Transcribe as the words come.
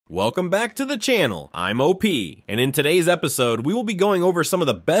Welcome back to the channel, I'm OP, and in today's episode we will be going over some of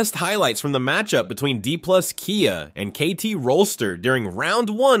the best highlights from the matchup between Dplus KIA and KT Rolster during round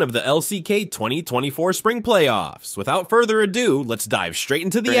 1 of the LCK 2024 Spring Playoffs. Without further ado, let's dive straight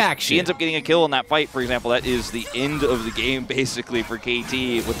into the action. He ends up getting a kill in that fight, for example. That is the end of the game basically for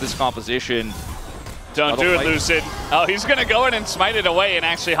KT with this composition. Don't do it, Lucid. Oh, he's going to go in and smite it away and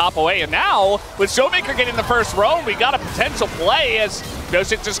actually hop away. And now, with Showmaker getting the first roam, we got a potential play as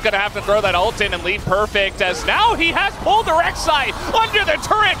Dosic just going to have to throw that ult in and leave perfect, as now he has pulled the Rek'Sai under the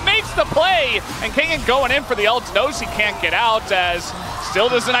turret, makes the play. And KIA going in for the ult, knows he can't get out, as still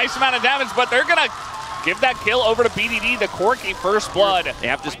does a nice amount of damage, but they're going to give that kill over to BDD, the Corki first blood. They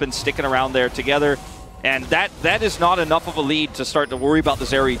have just been sticking around there together, and that is not enough of a lead to start to worry about the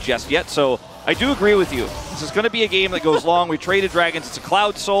Zeri just yet, so I do agree with you. This is going to be a game that goes long. We traded Dragons. It's a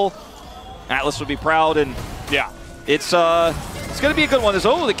Cloud Soul. Atlas would be proud, and yeah, it's going to be a good one. There's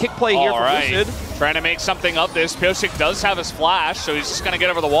the kick play here for Lucid. Trying to make something of this. Pyosik does have his flash, so he's just going to get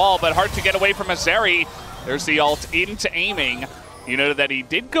over the wall, but hard to get away from a Zeri. There's the ult into aiming. You know that he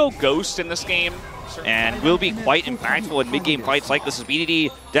did go Ghost in this game, and will be quite impactful in mid-game fights like this. Is BDD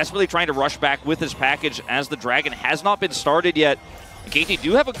desperately trying to rush back with his package as the Dragon has not been started yet. KT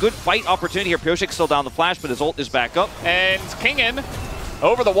do have a good fight opportunity here. Pyosik still down the flash, but his ult is back up. And KIA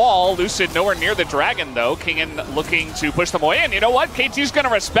over the wall. Lucid nowhere near the Dragon, though. KIA looking to push them away. And you know what? KT's going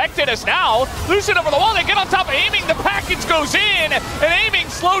to respect it, as now Lucid over the wall. They get on top of aiming. The package goes in. And aiming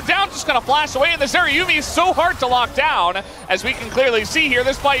slowed down, just going to flash away. And the Zeriyumi is so hard to lock down. As we can clearly see here,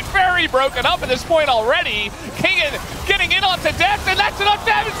 this fight very broken up at this point already. KIA getting in onto death, and that's enough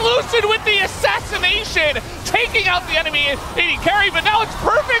damage. Lucid with the assassination, taking out the enemy AD carry, but now it's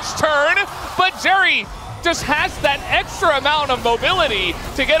Perfect's turn. But Zeri just has that extra amount of mobility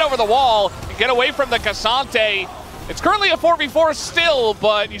to get over the wall and get away from the Cassante. It's currently a 4v4 still,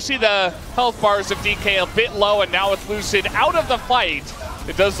 but you see the health bars of DK a bit low, and now with Lucid out of the fight,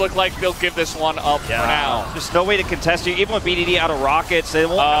 it does look like they'll give this one up for now. There's no way to contest you, even with BDD out of rockets, they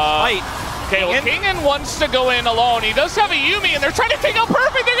won't fight. Okay, well, KIA wants to go in alone. He does have a Yuumi, and they're trying to take out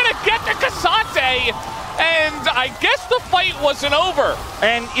Perfect. They're going to get the Cassante, and I guess the fight wasn't over.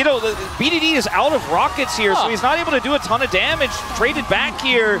 And, you know, the BDD is out of rockets here, so he's not able to do a ton of damage. Traded back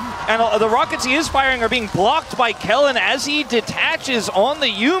here, and the rockets he is firing are being blocked by Kellen as he detaches on the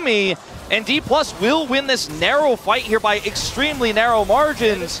Yuumi. And Dplus will win this narrow fight here by extremely narrow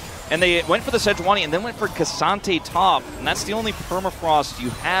margins. And they went for the Sejuani and then went for Cassante top. And that's the only permafrost you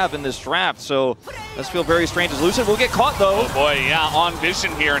have in this draft. So does feel very strange as Lucid will get caught, though. Oh boy, yeah, on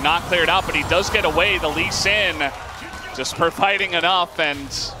vision here, not cleared out, but he does get away. The Lee Sin just providing enough, and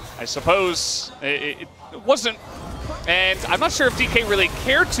I suppose it wasn't. And I'm not sure if DK really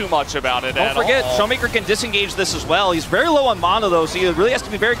cared too much about it at all. Don't forget, Showmaker can disengage this as well. He's very low on mana, though, so he really has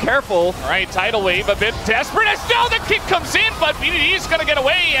to be very careful. All right, Tidal Wave a bit desperate as now the kick comes in, but BDD is going to get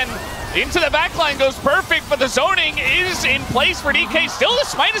away, and into the backline goes Perfect, but the zoning is in place for DK. Still, the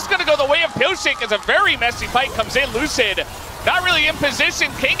smite is going to go the way of Pyosik as a very messy fight comes in. Lucid not really in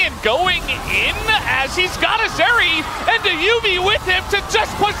position. KIA going in as he's got a Zeri and a Yuumi with him to just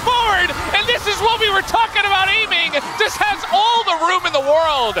push forward. And this is what we were talking about aiming. Just has all the room in the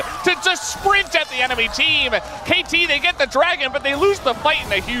world to just sprint at the enemy team. KT, they get the Dragon, but they lose the fight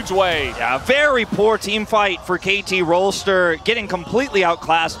in a huge way. Yeah, very poor team fight for KT Rolster, getting completely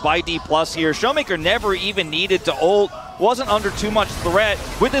outclassed by Dplus here. Showmaker never even needed to ult. Wasn't under too much threat.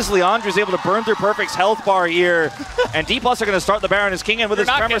 With his Leandra, he's able to burn through Perfect's health bar here. And Dplus are going to start the Baron as KIA with his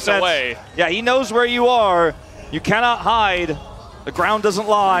tremor sets. Yeah, he knows where you are. You cannot hide. The ground doesn't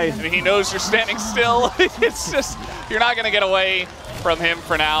lie. I mean, he knows you're standing still. It's just, you're not going to get away from him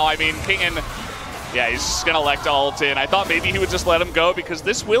for now. I mean, KIA, yeah, he's just going to elect to ult in. I thought maybe he would just let him go because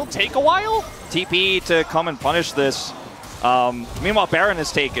this will take a while. TP to come and punish this. Meanwhile, Baron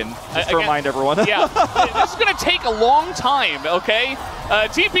is taken, just to remind everyone. Yeah, this is going to take a long time, okay?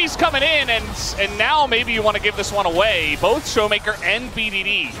 TP's coming in, and now maybe you want to give this one away. Both Showmaker and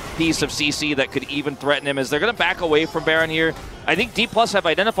BDD. Piece of CC that could even threaten him as they're going to back away from Baron here. I think Dplus have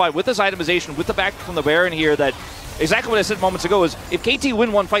identified with his itemization, with the back from the Baron here, that exactly what I said moments ago is if KT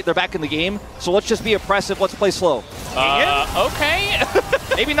win one fight, they're back in the game. So let's just be oppressive. Let's play slow. Okay.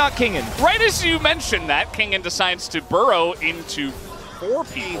 Maybe not KIA. Right as you mentioned that, KIA decides to burrow into 4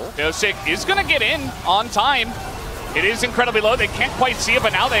 people. Pyosik is going to get in on time. It is incredibly low. They can't quite see it,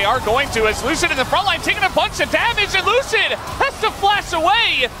 but now they are going to, as Lucid in the front line taking a bunch of damage, and Lucid has to flash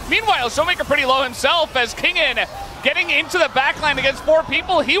away. Meanwhile, Showmaker pretty low himself as KIA getting into the backline against 4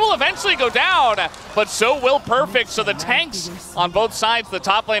 people. He will eventually go down, but so will Perfect. So the tanks on both sides, the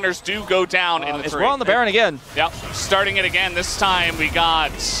top laners do go down in the It's tree. we're on the Baron again. Yep, starting it again. This time we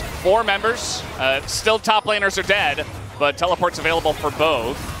got 4 members. Still top laners are dead, but teleport's available for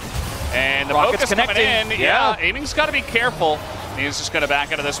both. And the Rocket's focus coming connecting. in. Yeah. Aiming's got to be careful. He's just going to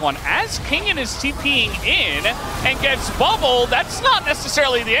back into this one. As Kingen is TPing in and gets bubbled, that's not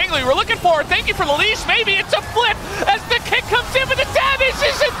necessarily the angle we were looking for. Thank you for the leash. Maybe it's a flip as the kick comes in, but the damage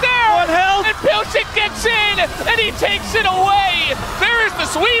isn't there. 1 health. And Pilchik gets in, and he takes it away. There is the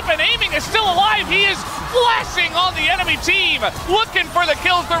sweep, and Aiming is still alive. He is flashing on the enemy team, looking for the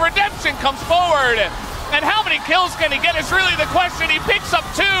kills. The redemption comes forward. And how many kills can he get is really the question. He picks up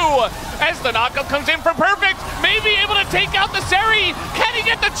 2 as the knockup comes in for Perfect. Maybe able to take out the Seri. Can he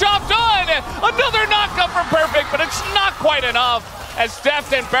get the job done? Another knockup from Perfect, but it's not quite enough. As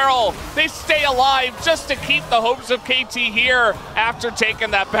Deft and Beryl, they stay alive just to keep the hopes of KT here after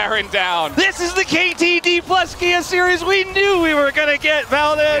taking that Baron down. This is the KT Dplus KIA series we knew we were going to get,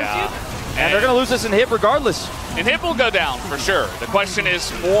 Valdez. Yeah. And they're going to lose this in hip regardless. And hip will go down for sure. The question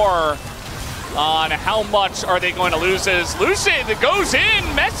is more on how much are they going to lose as Lucid goes in,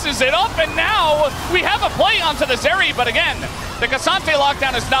 messes it up, and now we have a play onto the Zeri, but again, the Cassante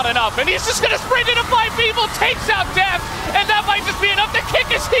lockdown is not enough, and he's just going to sprint into 5 people, takes out Def, and that might just be enough. The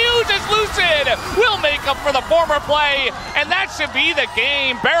kick is huge as Lucid will make up for the former play, and that should be the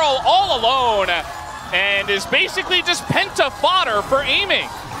game. Beryl all alone, and is basically just penta fodder for Aiming.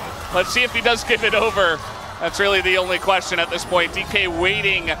 Let's see if he does give it over. That's really the only question at this point. DK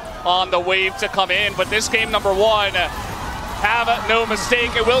waiting on the wave to come in, but this game number 1, have no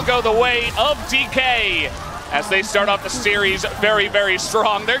mistake, it will go the way of DK as they start off the series very, very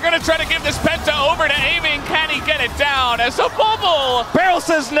strong. They're going to try to give this penta over to Aiming. Can he get it down as a bubble? Beryl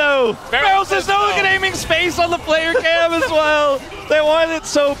says no. Beryl says no. Look at Aiming's face on the player cam as well. They wanted it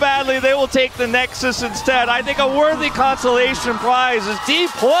so badly, they will take the Nexus instead. I think a worthy consolation prize is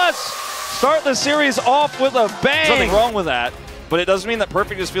Dplus start the series off with a bang. There's nothing wrong with that, but it doesn't mean that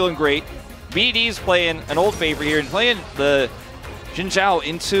Perfect is feeling great. BD's playing an old favorite here, and playing the Jin Zhao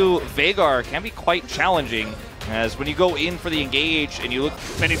into Veigar can be quite challenging, as when you go in for the engage and you look...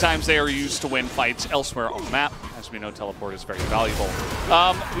 Many times they are used to win fights elsewhere on the map. As we know, teleport is very valuable.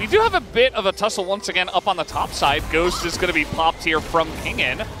 We do have a bit of a tussle once again up on the top side. Ghost is going to be popped here from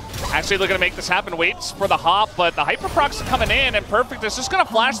Kingen. Actually looking to make this happen, waits for the hop, but the Hyperprox are coming in, and Perfect is just going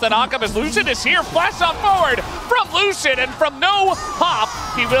to flash the knockup as Lucid is here. Flash on forward from Lucid, and from no hop,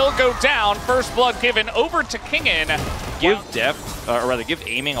 he will go down. First blood given over to Kingen. Give Deft, or rather give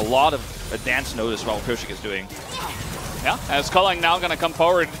Aiming a lot of advance notice about what Pilchik is doing. Yeah, as Culling now going to come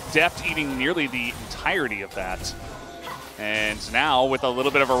forward, Deft eating nearly the entirety of that. And now, with a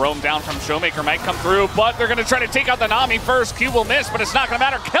little bit of a roam down from Showmaker, might come through, but they're going to try to take out the Nami first. Q will miss, but it's not going to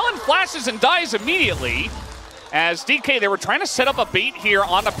matter. Kellen flashes and dies immediately. As DK, they were trying to set up a bait here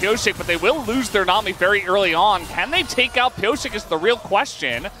on the Pyosik, but they will lose their Nami very early on. Can they take out Pyosik is the real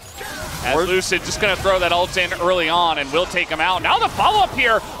question. As Lucid just going to throw that ult in early on and will take him out. Now the follow-up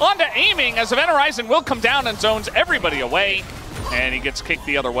here onto Aiming, as Event Horizon will come down and zones everybody away. And he gets kicked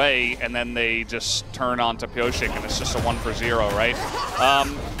the other way, and then they just turn onto Pyosik, and it's just a 1-for-0, right?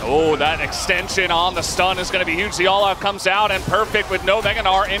 Oh, that extension on the stun is going to be huge. The all-out comes out, and Perfect with no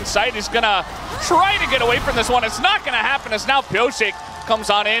Meganar in sight. He's going to try to get away from this one. It's not going to happen, as now Pyosik comes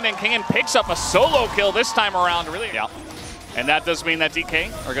on in, and Kingen picks up a solo kill this time around. Really, yeah. And that does mean that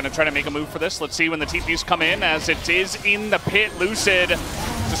DK are going to try to make a move for this. Let's see when the TPs come in, as it is in the pit. Lucid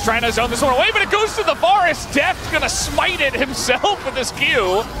just trying to zone this one away, but it goes to the forest. Deft's going to smite it himself with this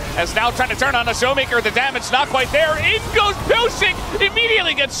Q, as now trying to turn on the Showmaker. The damage not quite there. In goes Pyosik,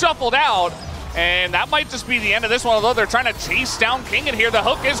 immediately gets shuffled out. And that might just be the end of this one, although they're trying to chase down Kingen here. The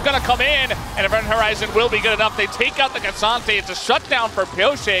hook is going to come in, and Event Horizon will be good enough. They take out the Cassante. It's a shutdown for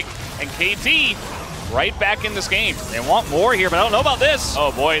Pyosik, and KT right back in this game. They want more here, but I don't know about this.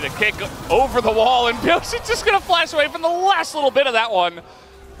 Oh boy, the kick over the wall, and Pyosik just going to flash away from the last little bit of that one.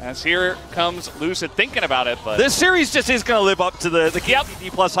 As here comes Lucid thinking about it, but this series just is going to live up to the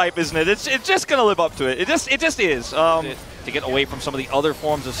Dplus hype, isn't it? It's just going to live up to it. It just is. To get away from some of the other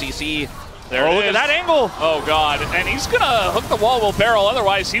forms of CC. There look at that angle. Oh god, and he's going to hook the wall with Beryl,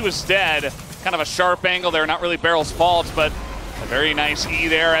 otherwise he was dead. Kind of a sharp angle there, not really Beryl's fault, but a very nice E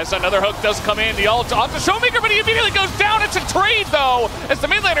there as another hook does come in. The ult off the Showmaker, but he immediately goes down. It's a trade, though, as the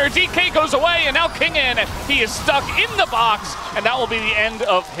mid laner DK goes away, and now Kingen, he is stuck in the box, and that will be the end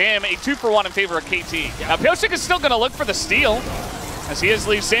of him. A 2-for-1 in favor of KT. Now, Pyosik is still going to look for the steal, As he is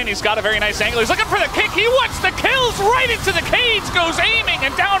Lee Sin, he's got a very nice angle. He's looking for the kick. He wants the kills right into the cage. Goes aiming,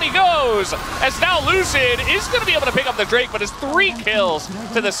 and down he goes. As now Lucid is going to be able to pick up the Drake, but it's 3 kills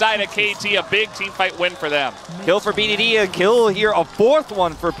to the side of KT. A big team fight win for them. Kill for BDD, a kill here, a 4th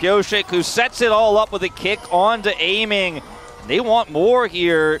one for Pioshik, who sets it all up with a kick onto aiming. They want more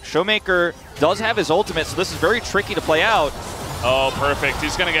here. Showmaker does have his ultimate, so this is very tricky to play out. Oh, perfect.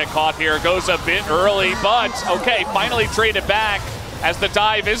 He's going to get caught here. Goes a bit early, but okay, finally traded back. As the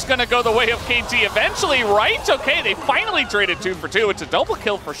dive is going to go the way of KT eventually, right? Okay, they finally traded 2 for 2. It's a double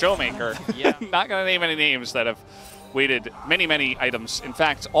kill for Showmaker. Yeah. Not going to name any names that have waited many, many items. In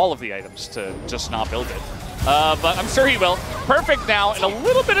fact, all of the items to just not build it. But I'm sure he will. Perfect now in a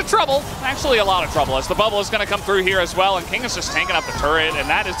little bit of trouble. Actually, a lot of trouble, as the bubble is going to come through here as well. And King is just tanking up the turret, and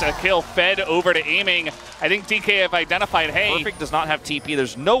that is a kill fed over to aiming. I think DK have identified, hey. Perfect does not have TP.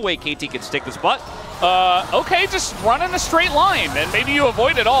 There's no way KT can stick this, but okay, just run in a straight line, and maybe you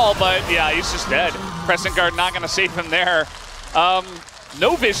avoid it all, but yeah, he's just dead. Crescent Guard not going to save him there.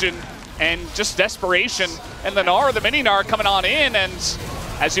 No vision and just desperation, and the Gnar, the mini Gnar coming on in, and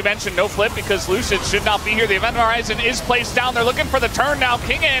as you mentioned, no flip because Lucid should not be here. The Event Horizon is placed down. They're looking for the turn now.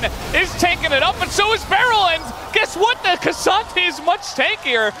 Kingin is tanking it up, and so is Beryl. And guess what? The Cassante is much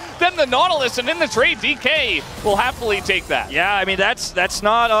tankier than the Nautilus, and in the trade, DK will happily take that. Yeah, I mean, that's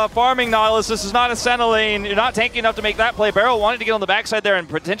not farming Nautilus. This is not a center lane. You're not tanky enough to make that play. Beryl wanted to get on the backside there and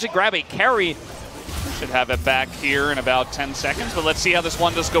potentially grab a carry. Should have it back here in about 10 seconds, but let's see how this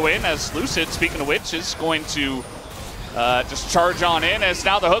one does go in, as Lucid, speaking of which, is going to just charge on in, as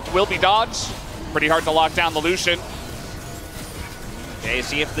now the hook will be dodged. Pretty hard to lock down the Lucian. Okay,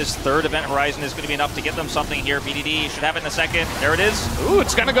 see if this 3rd Event Horizon is going to be enough to get them something here. BDD should have it in a second. There it is. Ooh,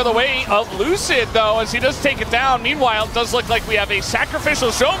 it's going to go the way of Lucid, though, as he does take it down. Meanwhile, it does look like we have a sacrificial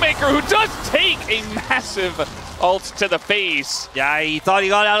Showmaker who does take a massive ult to the face. Yeah, he thought he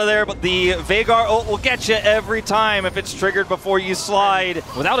got out of there, but the Veigar ult will get you every time if it's triggered before you slide.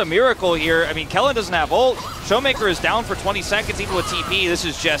 Without a miracle here, I mean, Kellen doesn't have ult. Showmaker is down for 20 seconds, even with TP. This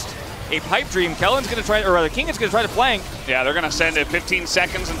is just a pipe dream. Kellen's going to try, or rather, King is going to try to flank. Yeah, they're going to send it 15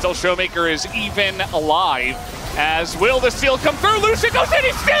 seconds until Showmaker is even alive. As will the steal come through? Lucid goes in,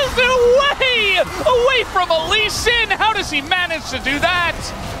 he steals it away from Lee Sin. How does he manage to do that?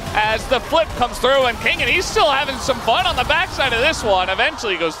 As the flip comes through, and King, and he's still having some fun on the backside of this one.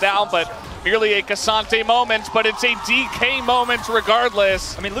 Eventually goes down, but merely a Cassante moment, but it's a DK moment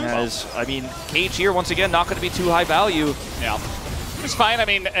regardless. I mean, Cage here, once again, not going to be too high value. Yeah. It's fine. I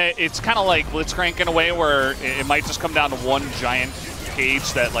mean, it's kind of like Blitzcrank in a way where it might just come down to one giant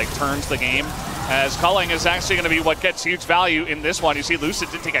cage that like turns the game. As culling is actually going to be what gets huge value in this one. You see Lucid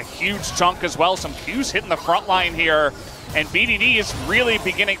did take a huge chunk as well. Some Qs hitting the front line here. And BDD is really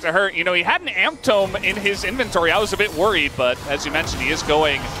beginning to hurt. You know, he had an Amp Tome in his inventory. I was a bit worried, but as you mentioned, he is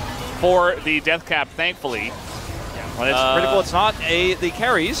going for the Death Cap, thankfully. Yeah, when it's critical, it's not the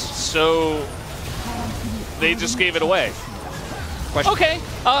carries. So they just gave it away. Question. Okay,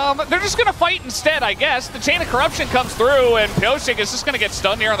 they're just going to fight instead, I guess. The Chain of Corruption comes through, and Pioshik is just going to get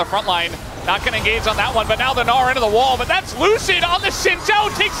stunned here on the front line. Not going to engage on that one, but now the Gnar into the wall. But that's Lucid on the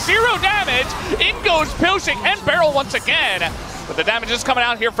Xinjiao, takes 0 damage. In goes Pioshik and Beryl once again. But the damage is coming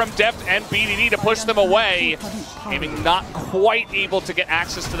out here from Deft and BDD to push them away. Aiming not quite able to get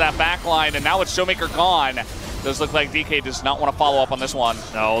access to that back line, and now it's Showmaker gone. Does look like DK does not want to follow up on this one.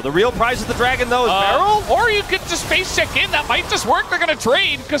 No, the real prize of the Dragon, though, is Beryl. Or you could just face check in. That might just work. They're going to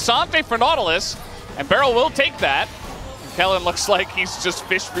trade Cassante for Nautilus, and Beryl will take that. Kellen looks like he's just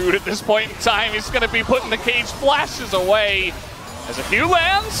fish food at this point in time. He's going to be putting the cage, flashes away as a few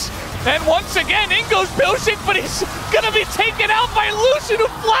lands. And once again, in goes Pioshik, but he's going to be taken out by Lucid, who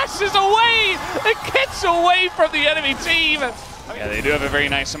flashes away and gets away from the enemy team. Yeah, they do have a very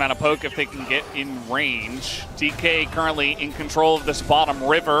nice amount of poke if they can get in range. DK currently in control of this bottom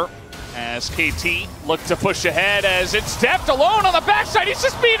river as KT look to push ahead, as it's Deft alone on the backside. He's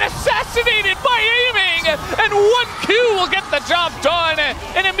just being assassinated by aiming, and 1 Q will get the job done,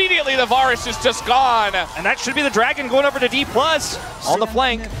 and immediately the Varus is just gone. And that should be the Dragon going over to Dplus on the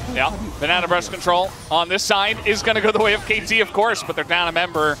flank. Yeah, banana brush control on this side is going to go the way of KT, of course, but they're down a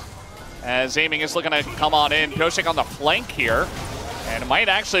member as aiming is looking to come on in. Pioshik on the flank here. And it might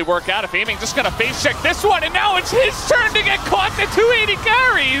actually work out if aiming just going to face check this one, and now it's his turn to get caught. The 280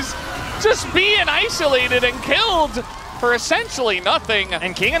 carries just being isolated and killed for essentially nothing.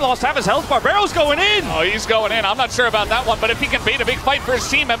 And Kingen lost half his health bar. Barrow's going in. Oh, he's going in. I'm not sure about that one, but if he can bait a big fight for his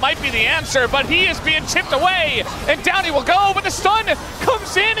team, it might be the answer. But he is being chipped away, and down he will go. But the stun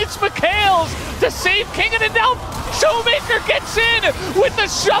comes in. It's McHale's to save Kingen, and now Showmaker gets in with the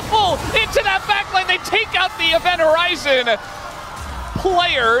shuffle into that backline. They take out the Event Horizon.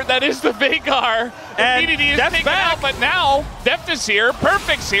 player that is the Veigar. And BDD is taken out, but now Deft is here,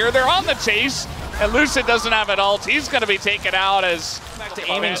 Perfect's here, they're on the chase, and Lucid doesn't have an ult. He's going to be taken out as... Back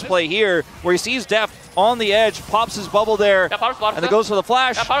to Aiming's play here, where he sees Deft on the edge, pops his bubble there, and then goes for the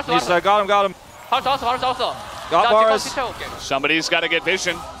flash. He's got him. Got bars. Somebody's got to get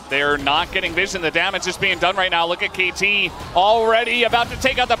vision. They're not getting vision. The damage is being done right now. Look at KT already about to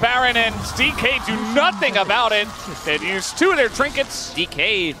take out the Baron, and DK do nothing about it. They've used 2 of their trinkets.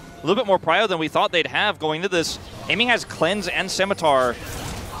 DK, a little bit more prio than we thought they'd have going into this. Aiming has Cleanse and Scimitar,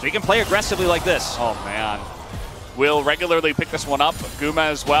 so he can play aggressively like this. Oh, man. Will regularly pick this one up. Guma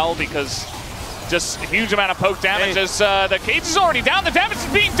as well, because just a huge amount of poke damage as the cage is already down. The damage is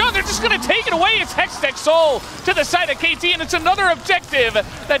being done. They're just going to take it away. It's Hextech Soul to the side of KT, and it's another objective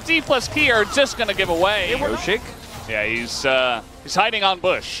that Dplus KIA are just going to give away. Yoshik? Yeah, he's hiding on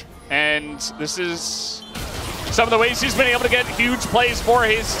Bush, and this is some of the ways he's been able to get huge plays for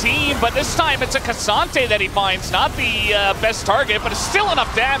his team, but this time it's a Cassante that he finds. Not the best target, but it's still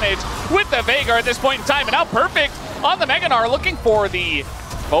enough damage with the Veigar at this point in time, and now Perfect on the Meganar looking for the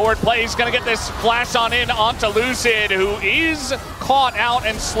forward play. He's going to get this flash on in onto Lucid, who is caught out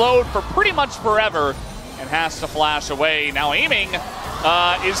and slowed for pretty much forever and has to flash away. Now Aiming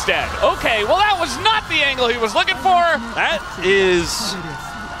is dead. Okay, well that was not the angle he was looking for.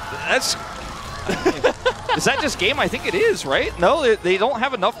 Is that just game? I think it is, right? No, they don't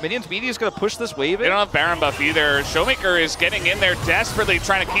have enough minions. BD is going to push this wave in. They don't have Baron buff either. Showmaker is getting in there desperately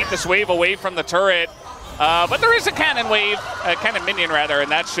trying to keep this wave away from the turret. But there is a cannon wave, a cannon minion rather,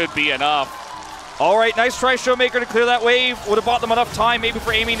 and that should be enough. All right, nice try, Showmaker, to clear that wave. Would have bought them enough time maybe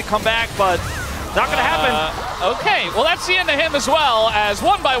for Aiming to come back, but not going to happen. Okay, well that's the end of him as well, as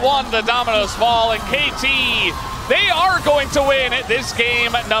one by one the dominoes fall, and KT, they are going to win this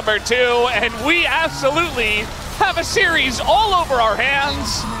game number 2, and we absolutely have a series all over our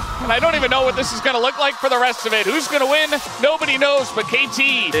hands. And I don't even know what this is going to look like for the rest of it. Who's going to win? Nobody knows, but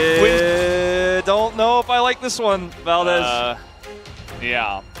KT wins. Don't know if I like this one, Valdez.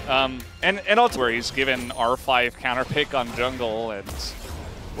 Yeah. And also where he's given R5 counter pick on jungle, and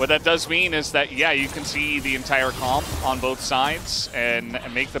what that does mean is that, yeah, you can see the entire comp on both sides and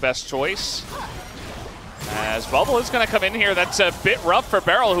make the best choice. As Bubble is going to come in here, that's a bit rough for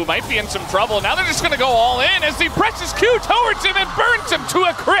Beryl, who might be in some trouble. Now they're just going to go all in as he presses Q towards him and burns him to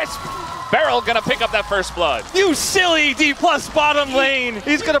a crisp. Beryl going to pick up that first blood. You silly D+ bottom lane.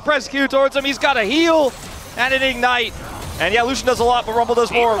 He's going to press Q towards him. He's got a heal and an ignite. And yeah, Lucian does a lot, but Rumble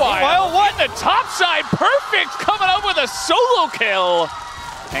does more. Meanwhile, what? The top side, Perfect coming up with a solo kill.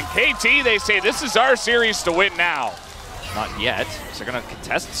 And KT, they say, this is our series to win now. Not yet. So they're going to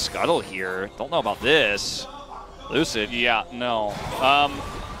contest Scuttle here. Don't know about this. Lucid. Yeah, no.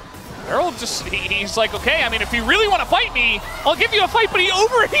 Beryl just, he's like, okay, I mean, if you really want to fight me, I'll give you a fight, but he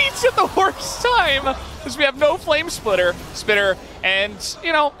overheats at the worst time because we have no flame spitter, and,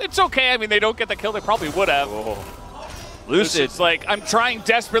 you know, it's okay. I mean, they don't get the kill they probably would have. Lucid's like, I'm trying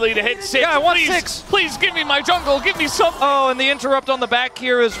desperately to hit 6. Yeah, I want 6. Please give me my jungle, give me something. Oh, and the interrupt on the back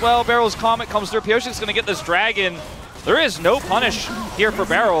here as well. Beryl's Comet comes through. Pioshik's going to get this dragon. There is no punish here for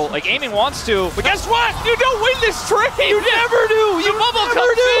Beryl. Like, Aiming wants to, but guess what? You don't win this trade! You never do! The bubble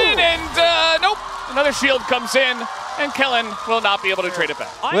comes in, and nope. Another shield comes in, and Kellen will not be able to trade it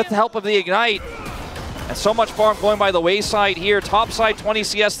back. With the help of the Ignite, and so much farm going by the wayside here. Top side, 20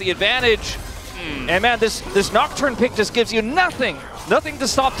 CS the advantage. And man, this Nocturne pick just gives you nothing. Nothing to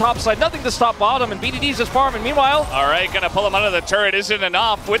stop top side, nothing to stop bottom, and BDD's just farming. Meanwhile, all right, gonna pull him under the turret. Isn't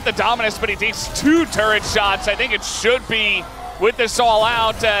enough with the dominance, but he takes 2 turret shots. I think it should be with this all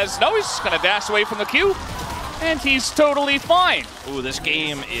out, as no, he's gonna dash away from the Q, and he's totally fine. Ooh, this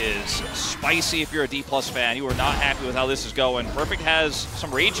game is spicy if you're a D+ fan. You are not happy with how this is going. Perfect has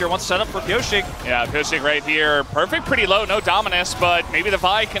some rage here, wants to set up for Pioshik. Yeah, Pioshik right here. Perfect pretty low, no dominance, but maybe the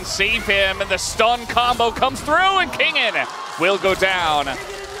Vi can save him, and the stun combo comes through, and Kingen will go down.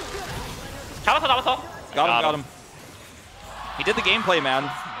 Got him. He did the gameplay, man.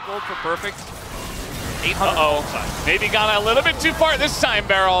 Gold for Perfect. 800. Uh-oh. Maybe gone a little bit too far this time,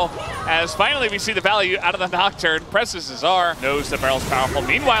 Beryl. As finally we see the value out of the Nocturne. Presses his R. Knows that Beryl's powerful.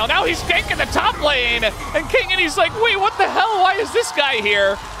 Meanwhile, now he's ganking the top lane. And King, and he's like, wait, what the hell? Why is this guy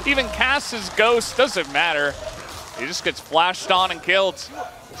here? Even casts his ghost. Doesn't matter. He just gets flashed on and killed.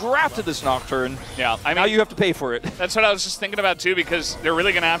 Drafted this Nocturne. Yeah, I mean, now you have to pay for it. That's what I was just thinking about too, because they're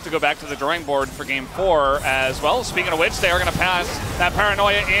really going to have to go back to the drawing board for game 4 as well. Speaking of which, they are going to pass that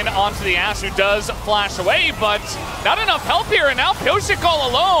Paranoia in onto the Ash, who does flash away, but not enough help here, and now Pioshik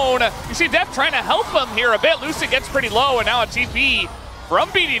all alone. You see Def trying to help him here a bit. Lucid gets pretty low, and now a TP from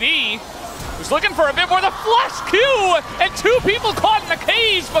BDD. who's looking for a bit more. The flash Q, and 2 people caught in the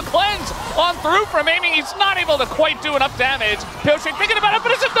cage, but Cleanse on through from aiming. He's not able to quite do enough damage. Pioshik thinking about it,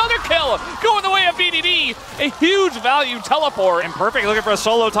 but it's another kill going the way of BDD. A huge value teleport. And Perfect looking for a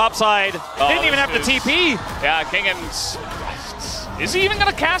solo topside. Didn't even have the TP. Yeah, Kingan's... Is he even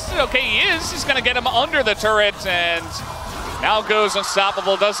going to cast it? Okay, he is. He's going to get him under the turret, and now goes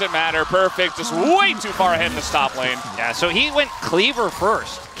unstoppable. Doesn't matter. Perfect. Just way too far ahead in the top lane. Yeah, so he went Cleaver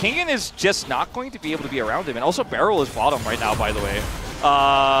first. Kingan is just not going to be able to be around him. And also Beryl is bottom right now, by the way.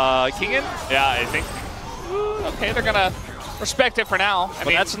 Kingan? Yeah, I think... Okay, they're going to respect it for now. I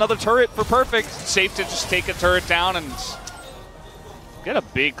mean, that's another turret for Perfect. Safe to just take a turret down and get a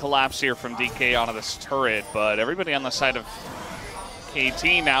big collapse here from DK onto this turret. But everybody on the side of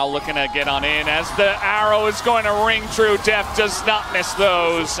KT now looking to get on in as the arrow is going to ring true. Def does not miss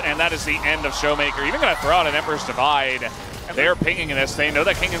those, and that is the end of Showmaker. Even going to throw out an Emperor's Divide. They're pinging this. They know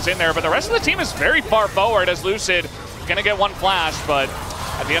that Kingan's in there, but the rest of the team is very far forward as Lucid going to get one flash, but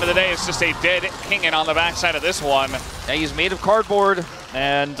at the end of the day, it's just a dead Kingan on the backside of this one. Yeah, he's made of cardboard,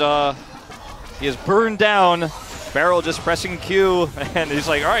 and he is burned down. Beryl just pressing Q, and he's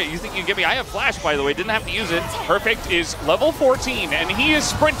like, all right, you think you can get me? I have flash, by the way. Didn't have to use it. Perfect is level 14, and he is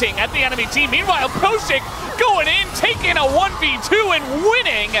sprinting at the enemy team. Meanwhile, Pioshik going in, taking a 1v2 and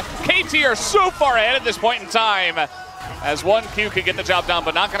winning. KT are so far ahead at this point in time, as 1Q could get the job done,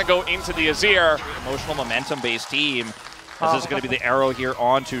 but not going to go into the Azir. Emotional momentum-based team. This is going to be the arrow here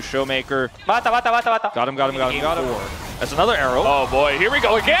onto Showmaker. Got him. That's another arrow. Oh boy, here we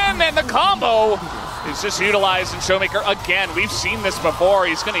go again, and the combo is just utilized in Showmaker again. We've seen this before.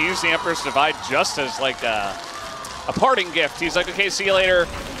 He's going to use the Emperor's Divide just as like a parting gift. He's like, okay, see you later.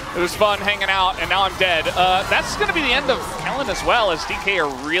 It was fun hanging out, and now I'm dead. That's going to be the end of Kellen as well, as DK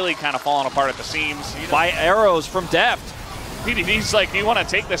are really kind of falling apart at the seams. By arrows from Deft. He's like, you want to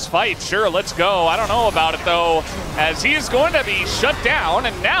take this fight? Sure, let's go. I don't know about it, though, as he is going to be shut down,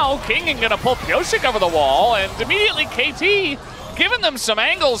 and now Kingan going to pull Pioshik over the wall, and immediately KT giving them some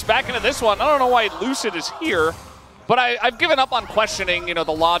angles back into this one. I don't know why Lucid is here, but I've given up on questioning, you know,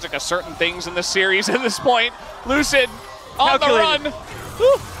 the logic of certain things in this series at this point. Lucid on the run.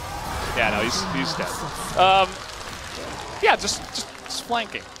 Whew. Yeah, no, he's dead. Yeah, just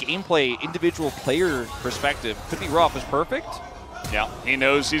flanking. Gameplay, individual player perspective could be rough. Is Perfect? Yeah, he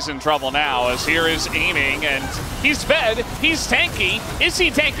knows he's in trouble now, as here is aiming, and he's fed, he's tanky. Is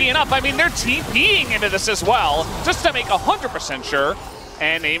he tanky enough? I mean, they're TPing into this as well, just to make 100% sure.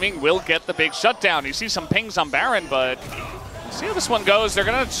 And aiming will get the big shutdown. You see some pings on Baron, but see how this one goes. They're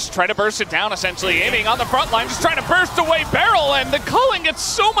gonna just try to burst it down, essentially. Aiming on the front line, just trying to burst away Beryl, and the culling gets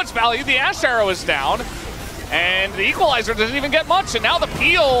so much value. The Ash Arrow is down. And the Equalizer doesn't even get much, and now the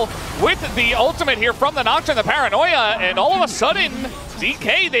peel with the ultimate here from the Nocturne, the Paranoia, and all of a sudden,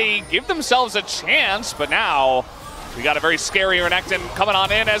 DK, they give themselves a chance, but now we got a very scary Renekton coming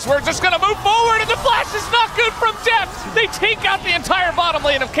on in as we're just gonna move forward, and the flash is not good from Depth. They take out the entire bottom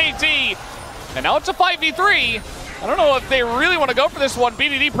lane of KT, and now it's a 5v3. I don't know if they really want to go for this one.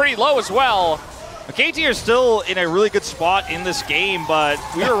 BDD pretty low as well. KT are still in a really good spot in this game, but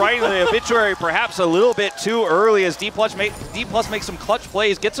we were writing the obituary perhaps a little bit too early as Dplus makes some clutch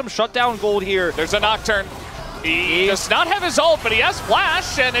plays, get some shutdown gold here. There's a Nocturne. He does not have his ult, but he has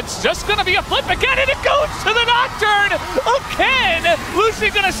flash, and it's just going to be a flip again, and it goes to the Nocturne again.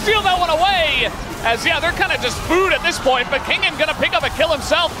 Lucy going to steal that one away, as yeah, they're kind of just food at this point, but Kingan going to pick up a kill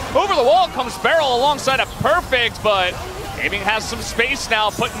himself. Over the wall comes Beryl alongside a Perfect, but Aiming has some space now,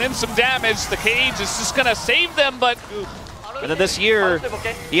 putting in some damage. The cage is just going to save them, but... And then this year,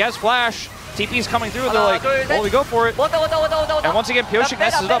 he has flash. TP's coming through, and they're like, well, we go for it. And once again, Pioshik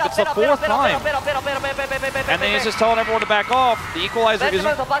messes it up. It's the 4th time. And then he's just telling everyone to back off. The Equalizer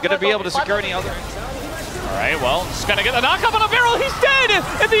isn't going to be able to secure any other. All right, well, just going to get the knockup on a Beryl. He's dead!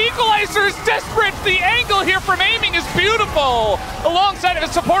 And the Equalizer is desperate. The angle here from aiming is beautiful. Alongside of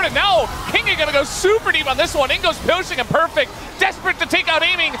his support, and now King is going to go super deep on this one. In goes Pioshik and Perfect. Desperate to take out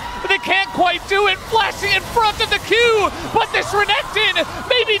aiming, but they can't quite do it. Flashing in front of the Q, but this Renekton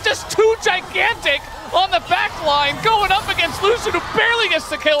maybe just too gigantic on the back line, going up against Lucid, who barely gets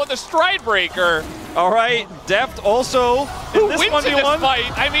the kill with the Stride Breaker. All right, Deft also in this 1v1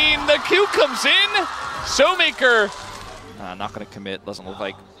 fight. I mean, the Q comes in. Showmaker. Not going to commit, doesn't look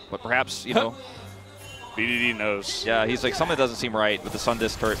like, but perhaps, you know. BDD knows. Yeah, he's like, something doesn't seem right with the Sun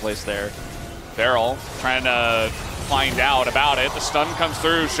Disc turret placed there. Beryl trying to find out about it. The stun comes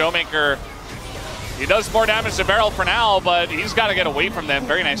through. Showmaker, he does more damage to Beryl for now, but he's got to get away from them.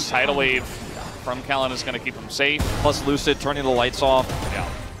 Very nice tidal wave from Kellen is going to keep him safe. Plus Lucid turning the lights off. Yeah.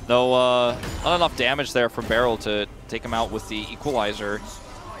 No, not enough damage there from Beryl to take him out with the Equalizer.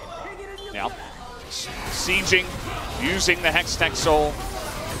 Yeah. Sieging, using the Hex Tech Soul.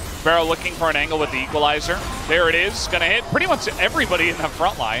 Barrow looking for an angle with the equalizer. There it is. Gonna hit pretty much everybody in the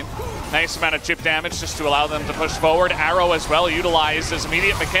front line. Nice amount of chip damage just to allow them to push forward. Arrow as well utilized as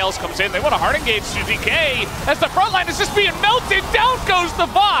immediate Mikhails comes in. They want a hard engage to DK as the front line is just being melted. Down goes the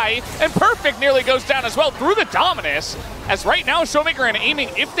Vi, and Perfect nearly goes down as well through the Dominus. As right now, Showmaker and aiming,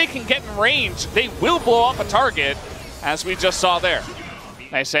 if they can get in range, they will blow up a target, as we just saw there.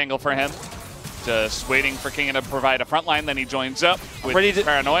 Nice angle for him. Just waiting for King to provide a front line, then he joins up with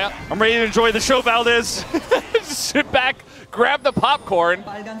Paranoia. I'm ready to enjoy the show, Valdez. Sit back, grab the popcorn.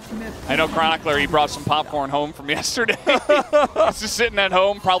 I know Chronicler, he brought some popcorn home from yesterday. He's just sitting at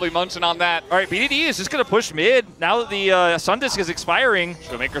home, probably munching on that. All right, BDD is just going to push mid now that the Sundisk is expiring.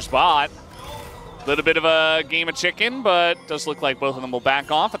 Showmaker spot. A little bit of a game of chicken, but does look like both of them will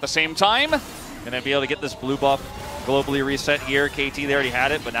back off at the same time. Going to be able to get this blue buff globally reset here. KT, they already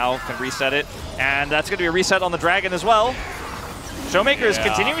had it, but now can reset it. And that's going to be a reset on the Dragon as well. Showmaker is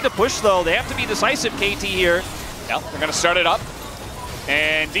continuing to push, though. They have to be decisive, KT, here. Yep, they're going to start it up.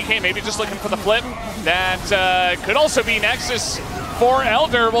 And DK maybe just looking for the flip. That could also be Nexus for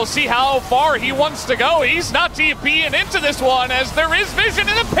Elder. We'll see how far he wants to go. He's not TPing into this one as there is vision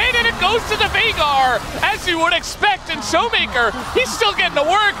in the pit, and it goes to the Veigar, as you would expect. And Showmaker, he's still getting to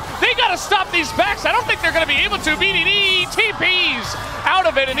work. They got to stop these backs. I don't think they're going to be able to. BDD TPs out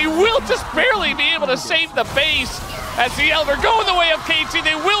of it, and he will just barely be able to save the base as the Elder go in the way of KT.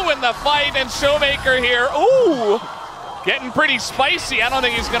 They will win the fight, and Showmaker here, ooh, getting pretty spicy. I don't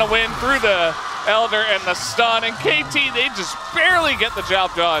think he's going to win through the Elder and the stun. And KT, they just barely get the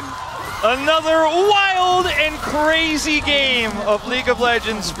job done. Another wild and crazy game of League of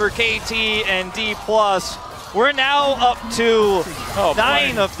Legends for KT and Dplus. We're now up to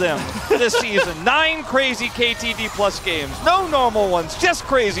 9 of them this season. 9 crazy KT Dplus games. No normal ones, just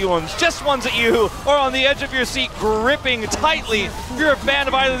crazy ones. Just ones that you are on the edge of your seat gripping tightly. You're a fan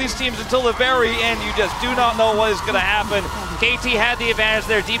of either of these teams until the very end. You just do not know what is going to happen. KT had the advantage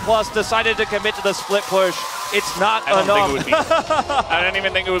there. Dplus decided to commit to the split push. It's not enough. I don't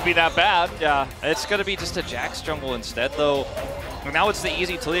even think it would be that bad. Yeah, it's going to be just a Jax jungle instead, though. Now it's the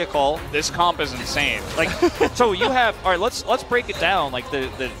easy Talia call. This comp is insane. Like, so you have, all right, let's break it down. Like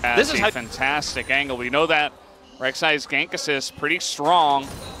this is a fantastic angle. We know that Rek'Sai's gank assist pretty strong.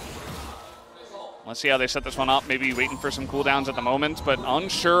 Let's see how they set this one up. Maybe waiting for some cooldowns at the moment, but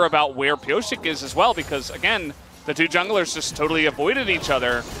unsure about where Pyosik is as well, because again, the two junglers just totally avoided each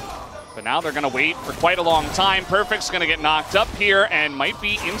other. But now they're going to wait for quite a long time. Perfect's going to get knocked up here and might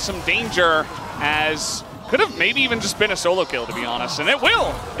be in some danger, as could have maybe even just been a solo kill, to be honest. And it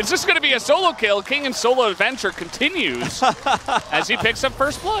will. It's just going to be a solo kill. King and solo adventure continues as he picks up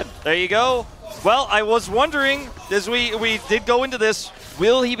first blood. There you go. Well, I was wondering, as we did go into this,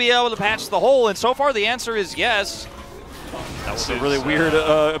 will he be able to patch the hole? And so far the answer is yes. That was a really weird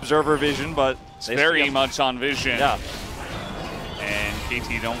observer vision, but it's very much on vision. Yeah. And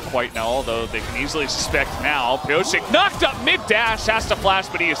KT don't quite know, although they can easily suspect now. Pyosik knocked up mid-dash, has to flash,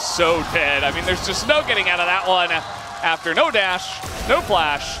 but he is so dead. I mean, there's just no getting out of that one after no dash, no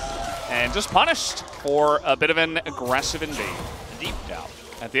flash, and just punished for a bit of an aggressive invade. Deep down.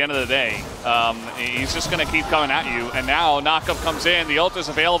 At the end of the day, he's just going to keep coming at you. And now knockup comes in, the ult is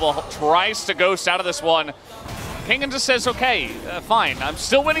available, tries to ghost out of this one. Kingen just says, okay, fine, I'm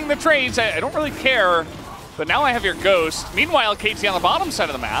still winning the trades, I don't really care. But now I have your ghost. Meanwhile, KT on the bottom side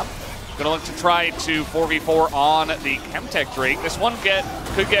of the map, gonna look to try to 4v4 on the Chemtech Drake. This one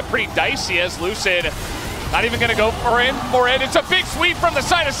could get pretty dicey as Lucid not even gonna go for it. It's a big sweep from the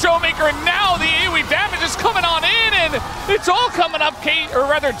side of Showmaker, and now the AoE damage is coming on in, and it's all coming up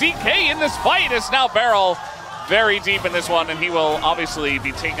DK in this fight is now Barrel very deep in this one, and he will obviously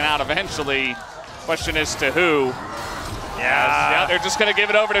be taken out eventually. Question is to who? Yeah, they're just going to give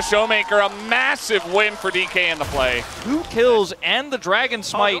it over to Showmaker. A massive win for DK in the play. 2 kills and the Dragon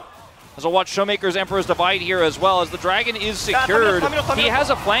Smite. As we'll watch Showmaker's Emperor's Divide here as well, as the Dragon is secured. He has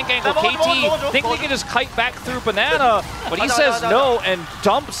a flank angle. KT think they can just kite back through Banana, but he says no and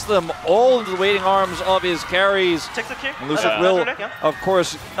dumps them all into the waiting arms of his carries. And Lucid will, of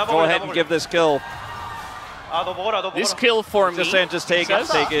course, go ahead and give this kill. This kill for me. Just saying, just take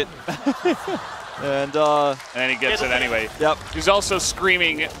it. And he gets it anyway. Yep. He's also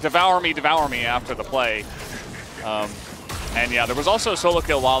screaming, devour me after the play. And yeah, there was also a solo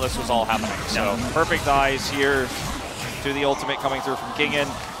kill while this was all happening. So perfect eyes here to the ultimate coming through from Kingen.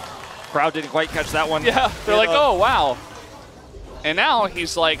 Crowd didn't quite catch that one. Yeah, they're like, oh, wow. And now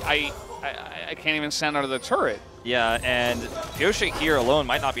he's like, I can't even stand under the turret. Yeah, and Pyosik here alone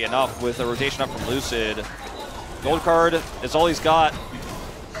might not be enough with a rotation up from Lucid. Gold card is all he's got.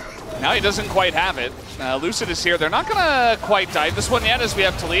 Now he doesn't quite have it. Lucid is here. They're not going to quite dive this one yet, as we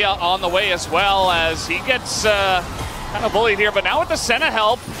have Talia on the way as well, as he gets kind of bullied here. But now with the Senna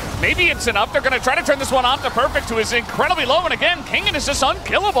help, maybe it's enough. They're going to try to turn this one on to Perfect, who is incredibly low. And again, Kingen is just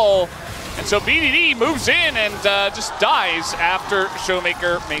unkillable. And so BDD moves in and just dies after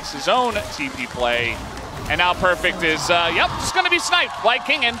Showmaker makes his own TP play. And now Perfect is, just going to be sniped by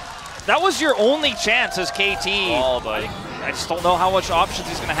Kingen. That was your only chance as KT. Oh, buddy. I just don't know how much options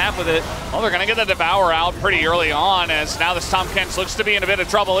he's going to have with it. Well, they're going to get the Devour out pretty early on, as now this Tom Kench looks to be in a bit of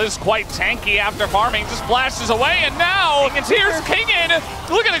trouble. Is quite tanky after farming, just flashes away, and now here's Kingen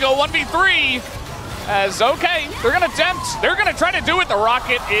looking to go 1v3. As, okay, they're going to attempt, they're going to try to do it. The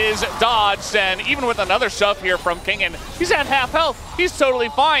rocket is dodged, and even with another shove here from Kingen, he's at half health. He's totally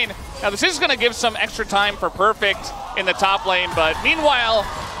fine. Now, this is going to give some extra time for Perfect in the top lane, but meanwhile,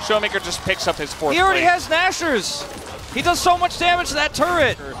 Showmaker just picks up his fourth. He already has Nashers. He does so much damage to that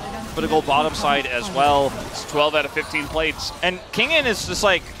turret. But a go bottom side as well. It's 12 out of 15 plates. And Kingen is just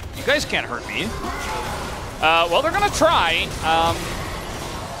like, you guys can't hurt me. Well, they're going to try.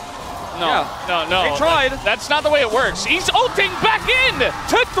 No. They tried. That's not the way it works. He's ulting back in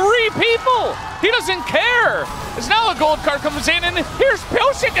to 3 people. He doesn't care. As now a gold card comes in, and here's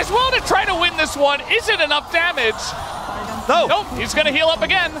Pyosik as well to try to win this one. Is it enough damage? No. Nope, he's going to heal up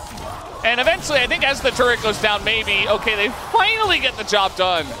again. And eventually, I think as the turret goes down, maybe, okay, they finally get the job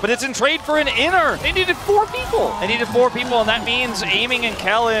done. But it's in trade for an inner. They needed 4 people. They needed 4 people, and that means aiming and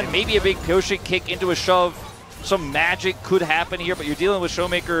Kellen, maybe a big Pyosik kick into a shove. Some magic could happen here, but you're dealing with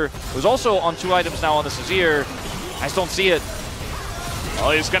Showmaker, who's also on 2 items now on the Azir. I just don't see it.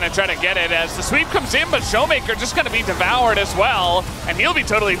 Well, he's going to try to get it as the sweep comes in, but Showmaker just going to be devoured as well, and he'll be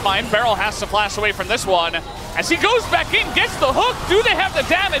totally fine. Beryl has to flash away from this one. As he goes back in, gets the hook. Do they have the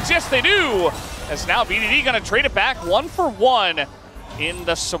damage? Yes, they do. As now BDD going to trade it back 1 for 1 in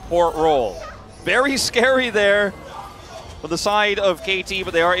the support role. Very scary there for the side of KT,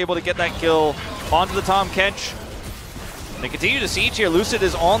 but they are able to get that kill onto the Tom Kench. They continue to siege here. Lucid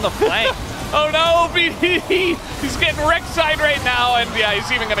is on the flank. Oh no, BDD! He's getting Rek'Side right now, and yeah, he's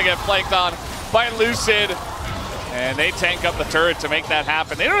even going to get flanked on by Lucid. And they tank up the turret to make that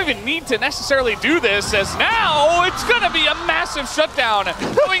happen. They don't even need to necessarily do this, as now it's going to be a massive shutdown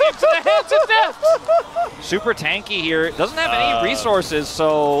going into the hands of death. Super tanky here. Doesn't have any resources,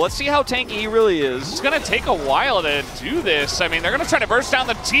 so let's see how tanky he really is. It's going to take a while to do this. I mean, they're going to try to burst down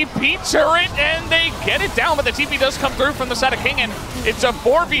the TP turret, and they get it down, but the TP does come through from the side of Kingen. It's a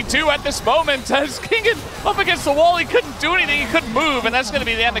 4v2 at this moment, as Kingen up against the wall. He couldn't do anything. He couldn't move, and that's going to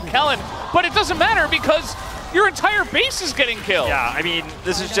be the end of Kellen. But it doesn't matter, because your entire base is getting killed. Yeah, I mean,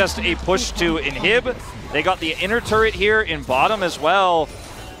 this is just a push to inhib. They got the inner turret here in bottom as well.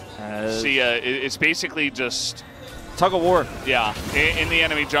 See, it's basically just tug of war. Yeah, in the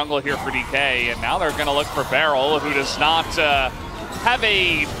enemy jungle here for DK, and now they're going to look for Beryl, who does not have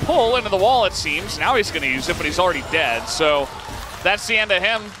a pull into the wall, it seems. Now he's going to use it, but he's already dead. So that's the end of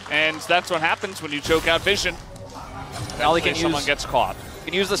him, and that's what happens when you choke out vision. Now they can someone gets caught. You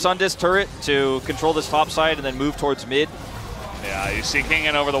can use the Sun Disc turret to control this top side and then move towards mid. Yeah, you see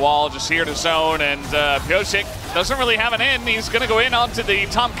Kingen over the wall, just here to zone, and Pyosik doesn't really have an in. He's going to go in onto the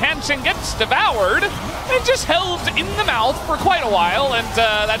Tom Kench and gets devoured and just held in the mouth for quite a while, and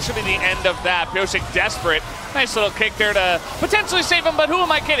that should be the end of that. Pyosik desperate. Nice little kick there to potentially save him, but who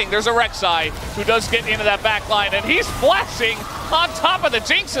am I kidding? There's a Rek'Sai who does get into that back line, and he's flashing on top of the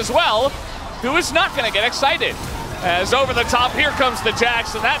Jinx as well, who is not going to get excited. As over the top, here comes the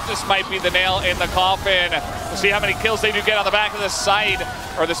Jax, and that just might be the nail in the coffin. We'll see how many kills they do get on the back of this side,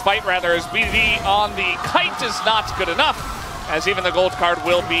 or this fight rather, as BDD on the kite is not good enough, as even the gold card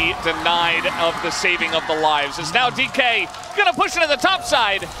will be denied of the saving of the lives. As now DK gonna push it to the top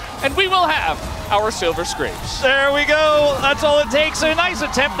side, and we will have our silver scrapes. There we go, that's all it takes. A nice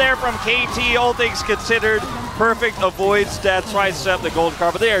attempt there from KT, all things considered. Perfect avoids death, tries to set up the gold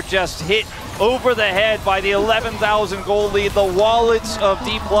card, but they are just hit over the head by the 11,000 gold lead. The wallets of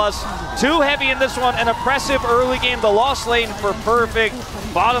Dplus, too heavy in this one. An oppressive early game, the lost lane for Perfect.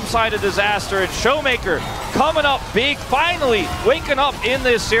 Bottom side of disaster, and Showmaker coming up big, finally waking up in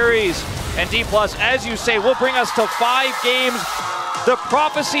this series. And Dplus, as you say, will bring us to 5 games. The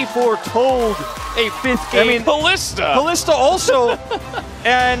prophecy foretold a 5th game. I mean, Ballista also.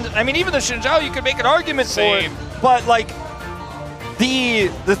 And I mean, even the Xinjiao, you could make an argument for it. But like, the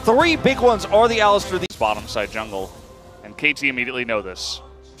 3 big ones are the Alistar. Bottom side jungle, and KT immediately know this.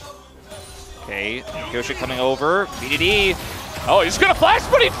 Okay, Pyosik coming over, BDD. Oh, he's gonna flash,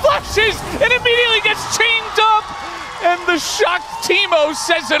 but he flashes and immediately gets chained up. And the shocked Teemo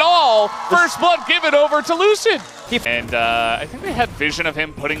says it all. First blood given over to Lucid. And I think they had vision of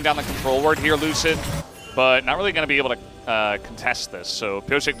him putting down the control ward here, Lucid, but not really going to be able to contest this. So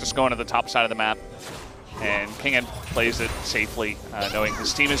Pyosik just going to the top side of the map. And King plays it safely, knowing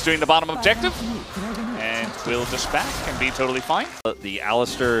his team is doing the bottom objective. And will just back and be totally fine. The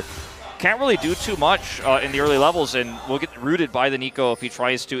Alistar can't really do too much in the early levels, and will get rooted by the Nico if he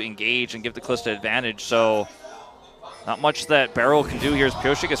tries to engage and give the Kalista advantage. So not much that Barrel can do here as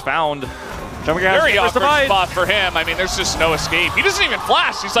Pyosik is found. Very awkward spot for him. I mean, there's just no escape. He doesn't even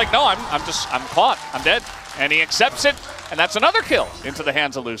flash. He's like, no, I'm caught. I'm dead. And he accepts it, and that's another kill into the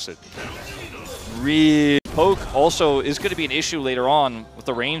hands of Lucid. Poke also is going to be an issue later on with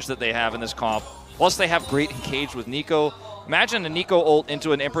the range that they have in this comp. Plus, they have great engage with Nico. Imagine a Nico ult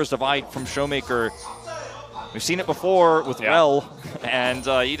into an Emperor's Divide from Showmaker. We've seen it before with Well, and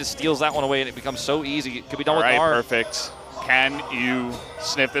he just steals that one away, and it becomes so easy. It could be done with Arm. Perfect. Can you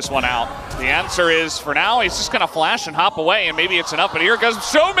sniff this one out? The answer is, for now, he's just going to flash and hop away, and maybe it's enough. But here goes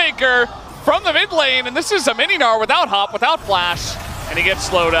Showmaker from the mid lane, and this is a mini Gnar without hop, without flash. And he gets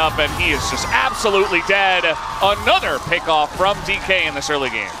slowed up, and he is just absolutely dead. Another pickoff from DK in this early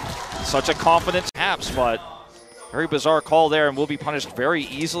game. Such a confident taps, but very bizarre call there, and will be punished very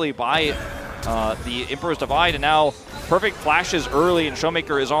easily by the Emperor's Divide. And now perfect flashes early, and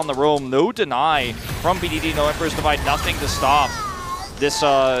Showmaker is on the roam. No deny from BDD, no Emperor's Divide, nothing to stop this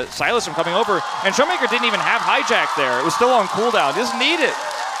Silas from coming over. And Showmaker didn't even have hijack there. It was still on cooldown. Doesn't need it.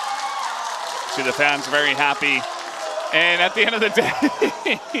 See the fans very happy. And at the end of the day,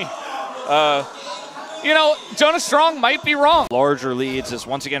 you know, Jonas Strong might be wrong. Larger leads is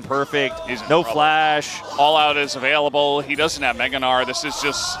once again perfect. He's no flash. All out is available. He doesn't have Mega Gnar. This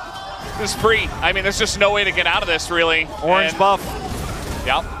is free. I mean, there's just no way to get out of this, really. Orange buff.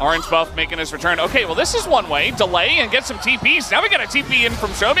 Yeah, orange buff making his return. Okay, well, this is one way. Delay and get some TPs. Now we got a TP in from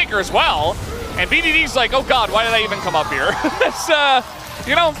Showmaker as well. And BDD's like, oh, God, why did I even come up here? It's,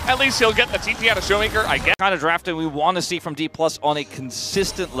 you know, at least he'll get the TP out of Showmaker, I guess. Kind of drafting we want to see from Dplus on a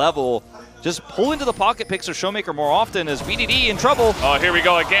consistent level. Just pull into the pocket picks of Showmaker more often as BDD in trouble. Oh, here we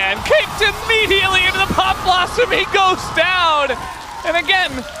go again. Kicked immediately into the Pop Blossom. He goes down. And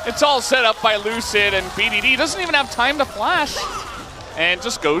again, it's all set up by Lucid, and BDD doesn't even have time to flash. And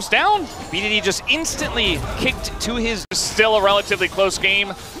just goes down. BDD just instantly kicked to his... Still a relatively close game.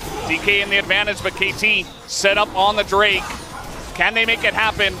 DK in the advantage, but KT set up on the Drake. Can they make it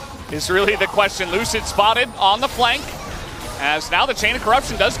happen is really the question. Lucid spotted on the flank, as now the Chain of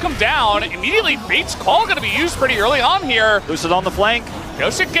Corruption does come down. Immediately, Fate's Call going to be used pretty early on here. Lucid on the flank.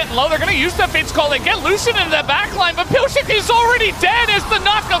 Pyosik getting low. They're going to use that Fate's Call. They get Lucid into the backline, but Pyosik is already dead as the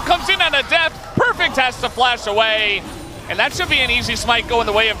knockout comes in at a death. Perfect has to flash away, and that should be an easy smite going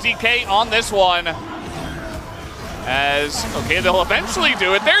the way of DK on this one. As, okay, they'll eventually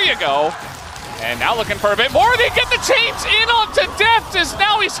do it. There you go. And now looking for a bit more. They get the chains in onto Deft as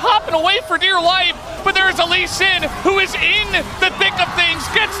now he's hopping away for dear life. But there's a Lee Sin who is in the thick of things,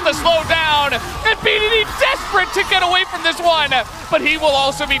 gets the slow down. And BDD desperate to get away from this one. But he will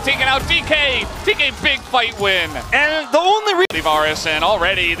also be taking out DK. DK big fight win. And the only Varus, and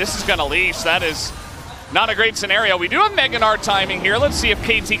already this is going to leash. That is not a great scenario. We do have Mega Gnar timing here. Let's see if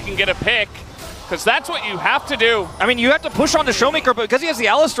KT can get a pick, because that's what you have to do. I mean, you have to push on the Showmaker, but because he has the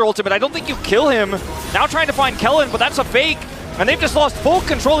Alistar ultimate, I don't think you kill him. Now trying to find Kellen, but that's a fake. And they've just lost full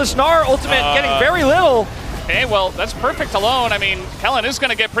control of Snar ultimate, getting very little. Okay, well, that's perfect alone. I mean, Kellen is going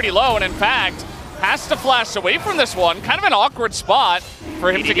to get pretty low, and in fact, has to flash away from this one. Kind of an awkward spot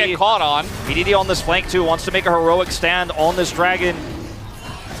for him to get caught on. BDD on this flank, too, wants to make a heroic stand on this Dragon.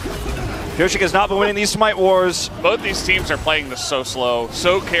 Pyosik has not been winning these Smite Wars. Both these teams are playing this so slow,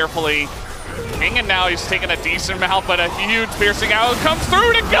 so carefully. King, and now he's taking a decent amount, but a huge piercing arrow comes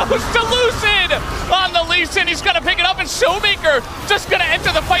through, and it goes to Lucid on the Lee Sin. He's going to pick it up, and Showmaker just going to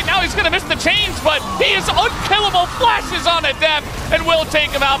enter the fight. Now he's going to miss the chains, but he is unkillable. Flashes on a depth and will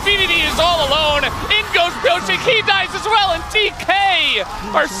take him out. BDD is all alone. In goes Pyosik. He dies as well, and DK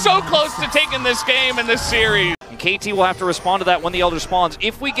are so close to taking this game in this series. And KT will have to respond to that when the Elder spawns.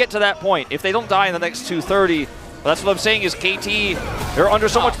 If we get to that point, if they don't die in the next 230, well, that's what I'm saying is KT, they're under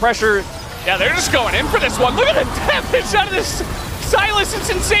so much pressure. Yeah, they're just going in for this one. Look at the damage out of this Silas.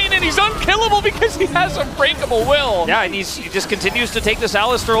 It's insane, and he's unkillable because he has unbreakable will. Yeah, and he just continues to take this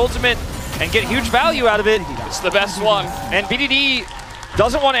Alistar ultimate and get huge value out of it. It's the best one. And BDD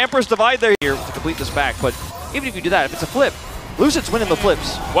doesn't want Emperor's Divide there here to complete this back, but even if you do that, if it's a flip, Lucid's winning the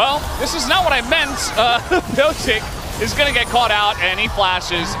flips. Well, this is not what I meant. Pyosik is going to get caught out, and he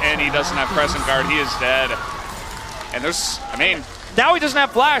flashes, and he doesn't have Crescent Guard. He is dead. And there's, I mean... Now he doesn't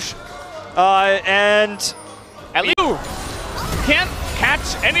have Flash. And At least you can't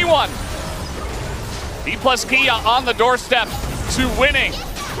catch anyone. Dplus KIA on the doorstep to winning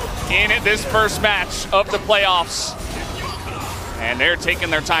in this first match of the playoffs. And they're taking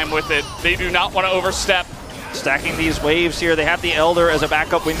their time with it. They do not want to overstep. Stacking these waves here. They have the Elder as a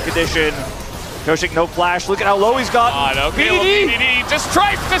backup win condition. Koshik, no flash. Look at how low he's got. Okay, BDD just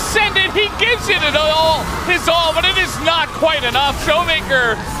tries to send it. He gives it his all, but it is not quite enough.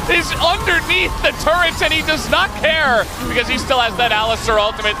 Showmaker is underneath the turrets, and he does not care because he still has that Alistar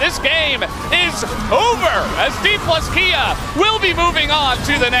ultimate. This game is over as Dplus KIA will be moving on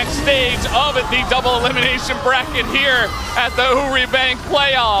to the next stage of the double elimination bracket here at the Bank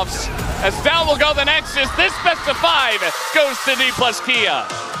Playoffs. As down will go the next is this best of 5 goes to Dplus KIA.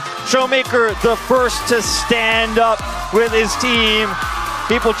 Showmaker, the first to stand up with his team.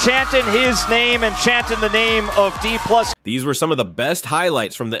 People chanting his name and chanting the name of Dplus. These were some of the best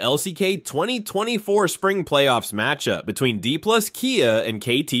highlights from the LCK 2024 Spring Playoffs matchup between Dplus KIA and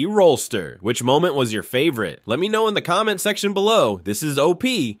KT Rolster. Which moment was your favorite? Let me know in the comment section below. This is OP,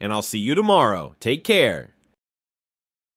 and I'll see you tomorrow. Take care.